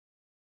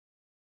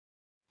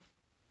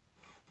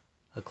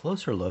a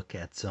closer look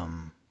at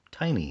some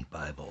tiny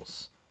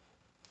Bibles.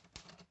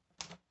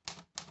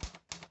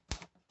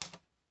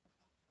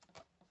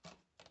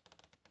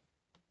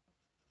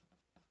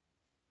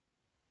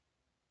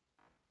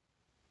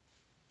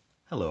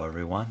 Hello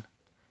everyone.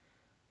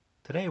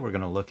 Today we're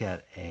going to look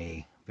at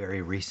a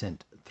very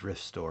recent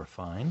thrift store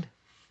find.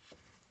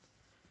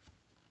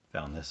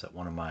 Found this at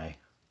one of my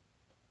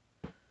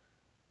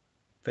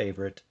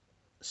favorite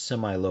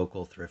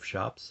semi-local thrift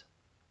shops.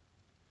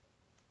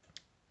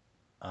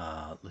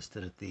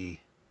 Listed at the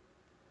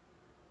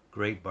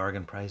great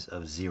bargain price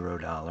of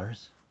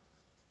 $0.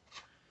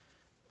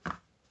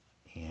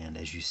 And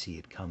as you see,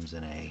 it comes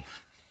in a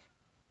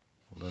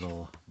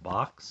little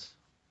box.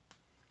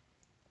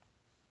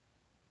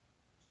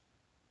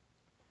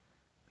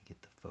 Get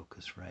the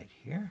focus right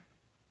here.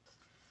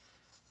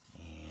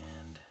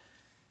 And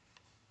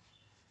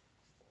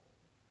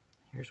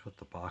here's what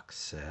the box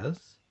says.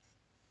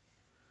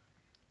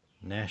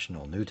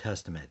 National New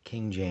Testament,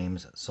 King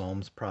James,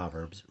 Psalms,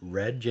 Proverbs,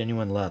 red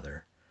genuine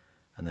leather,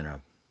 and then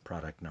a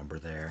product number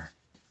there.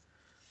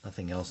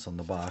 Nothing else on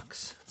the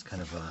box. It's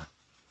kind of a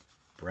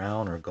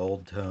brown or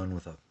gold tone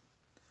with a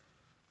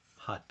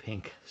hot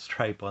pink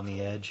stripe on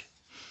the edge.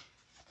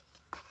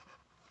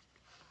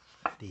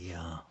 The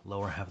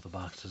lower half of the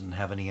box doesn't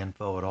have any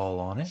info at all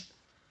on it.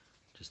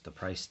 Just the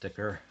price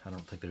sticker. I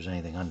don't think there's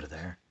anything under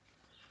there.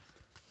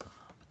 But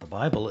the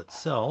Bible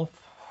itself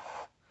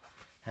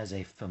has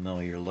a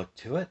familiar look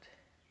to it.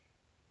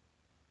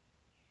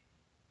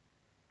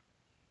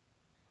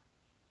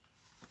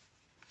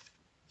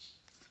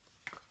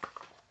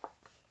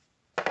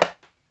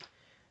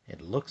 It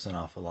looks an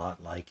awful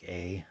lot like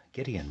a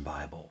Gideon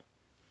Bible,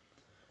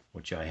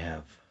 which I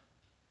have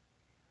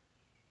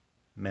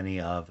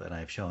many of and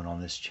I've shown on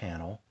this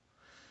channel.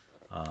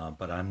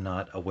 But I'm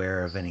not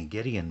aware of any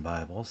Gideon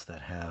Bibles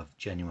that have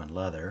genuine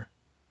leather.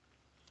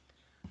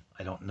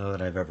 I don't know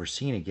that I've ever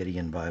seen a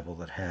Gideon Bible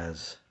that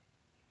has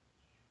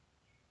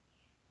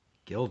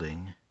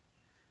gilding.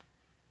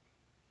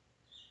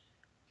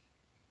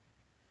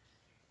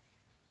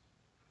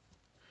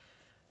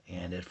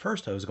 And at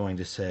first I was going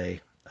to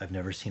say I've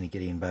never seen a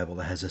Gideon Bible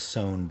that has a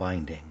sewn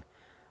binding,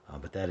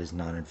 but that is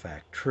not in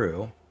fact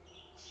true.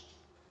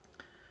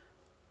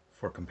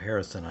 For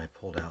comparison, I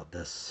pulled out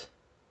this,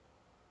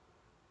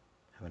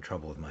 having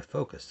trouble with my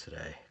focus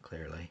today,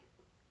 clearly.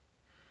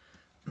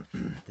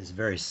 This is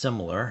very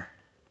similar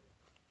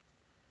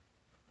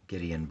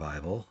Gideon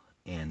Bible,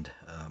 and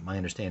my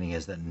understanding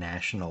is that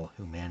National,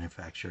 who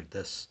manufactured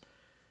this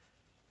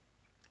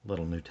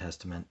little New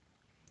Testament,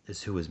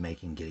 is who is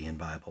making Gideon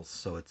Bibles,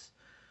 so it's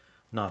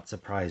not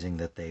surprising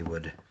that they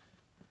would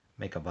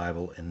make a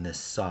Bible in this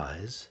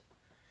size.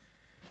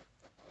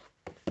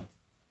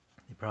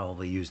 They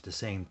probably used the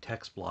same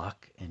text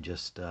block and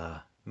just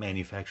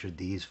manufactured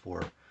these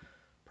for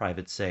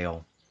private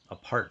sale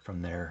apart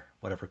from their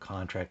whatever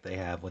contract they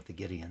have with the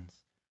Gideons.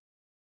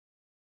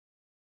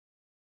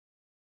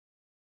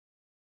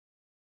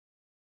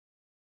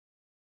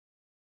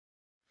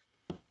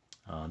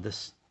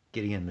 This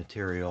Gideon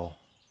material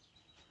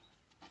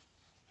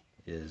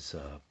is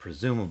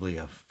presumably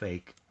a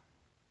fake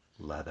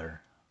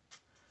leather,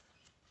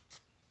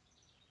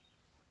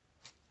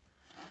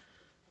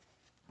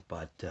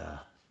 but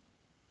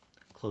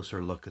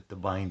closer look at the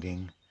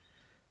binding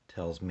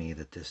tells me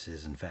that this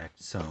is in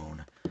fact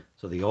sewn.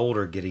 So the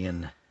older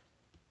Gideon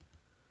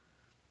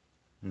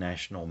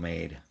National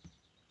made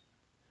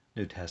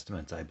New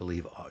Testaments, I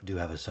believe, do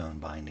have a sewn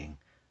binding,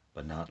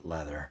 but not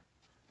leather,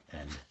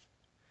 and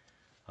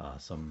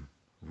some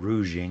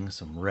rouging,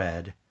 some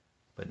red,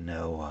 but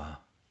no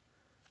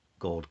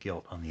gold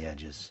gilt on the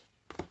edges.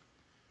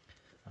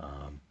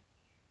 A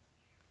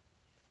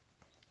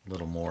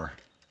little more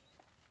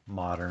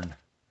modern,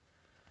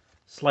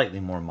 slightly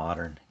more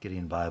modern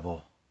Gideon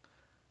Bible.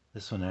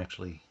 This one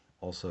actually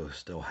also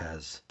still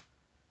has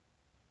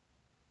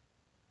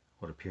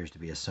what appears to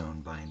be a sewn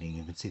binding.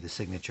 You can see the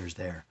signatures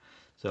there.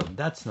 So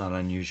that's not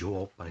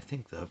unusual, but I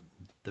think the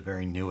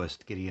very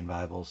newest Gideon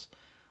Bibles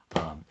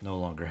no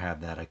longer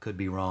have that. I could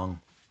be wrong.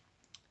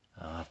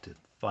 I'll have to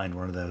find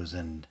one of those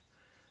and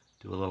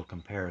do a little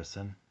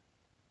comparison.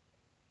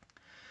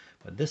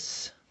 But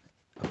this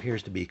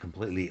appears to be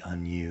completely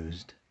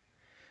unused.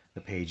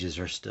 The pages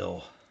are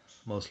still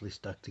mostly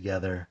stuck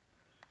together.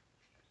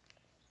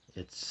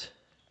 It's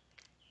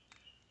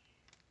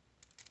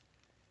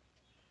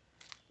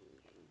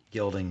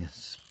gilding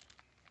is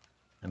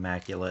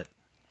immaculate.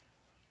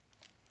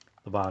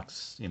 The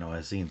box,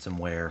 I've seen some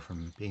wear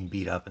from being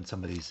beat up in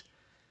somebody's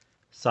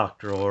sock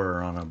drawer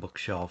or on a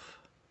bookshelf.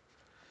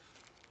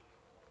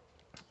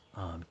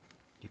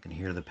 You can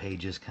hear the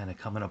pages kind of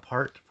coming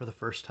apart for the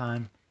first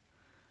time.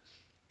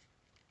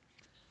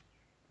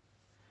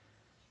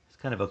 It's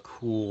kind of a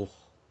cool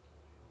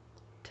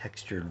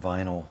textured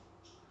vinyl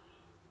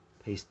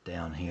paste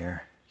down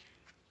here.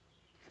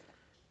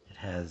 It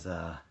has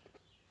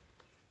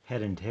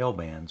head and tail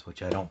bands,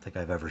 which I don't think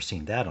I've ever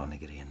seen that on a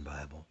Gideon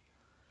Bible.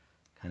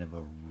 Kind of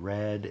a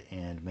red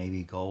and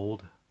maybe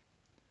gold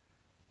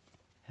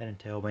head and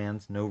tail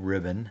bands. No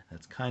ribbon.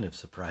 That's kind of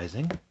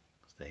surprising.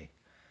 they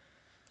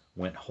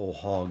went whole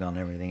hog on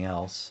everything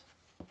else.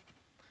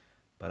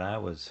 But I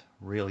was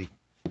really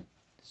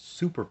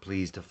super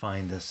pleased to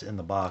find this in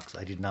the box.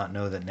 I did not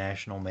know that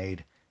National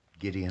made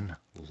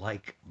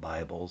Gideon-like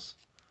Bibles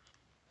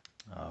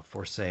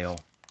for sale.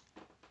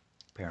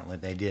 Apparently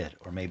they did,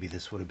 or maybe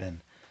this would have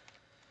been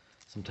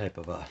some type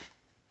of a,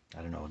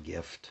 I don't know, a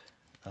gift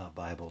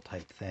Bible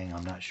type thing.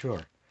 I'm not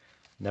sure.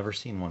 Never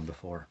seen one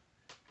before.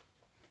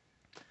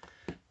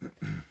 You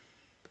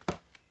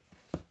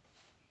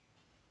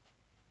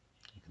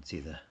can see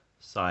the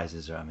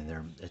sizes. I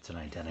mean, it's an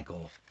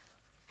identical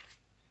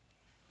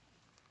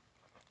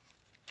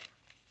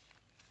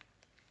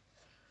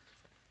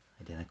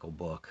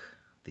book.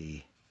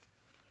 The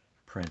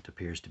print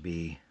appears to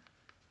be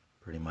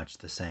pretty much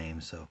the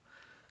same. So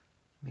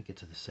let me get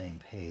to the same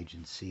page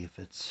and see if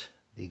it's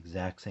the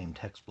exact same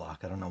text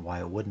block. I don't know why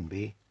it wouldn't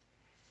be,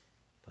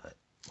 but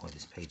boy,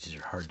 these pages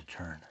are hard to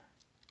turn.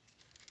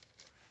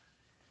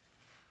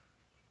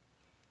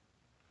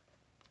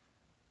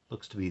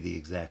 Looks to be the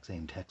exact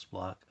same text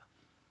block,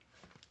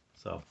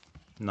 so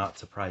not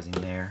surprising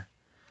there,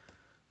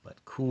 but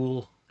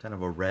cool, kind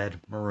of a red,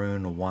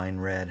 maroon, a wine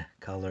red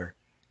color,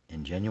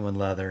 in genuine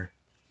leather,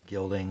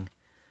 gilding,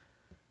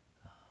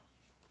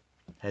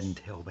 head and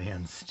tail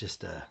bands.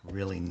 Just a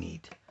really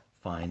neat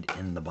find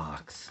in the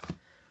box.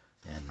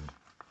 And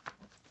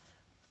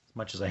as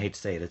much as I hate to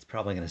say it, it's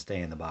probably going to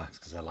stay in the box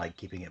because I like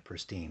keeping it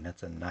pristine.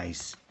 That's a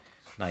nice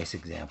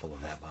example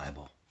of that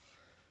Bible.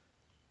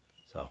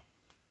 So,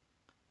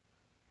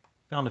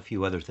 found a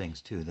few other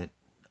things too that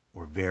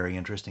were very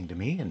interesting to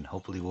me and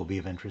hopefully will be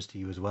of interest to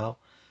you as well,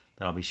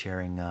 that I'll be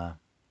sharing the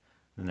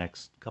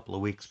next couple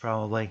of weeks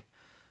probably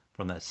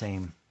from that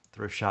same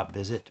thrift shop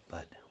visit.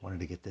 But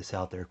wanted to get this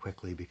out there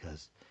quickly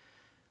because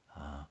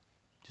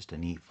just a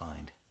neat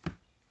find.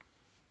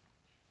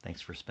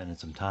 Thanks for spending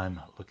some time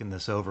looking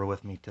this over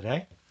with me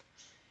today.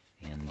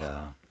 And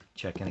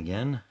check in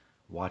again.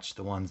 Watch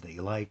the ones that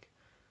you like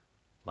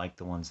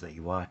the ones that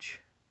you watch.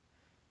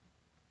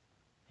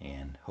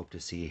 And hope to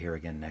see you here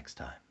again next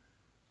time.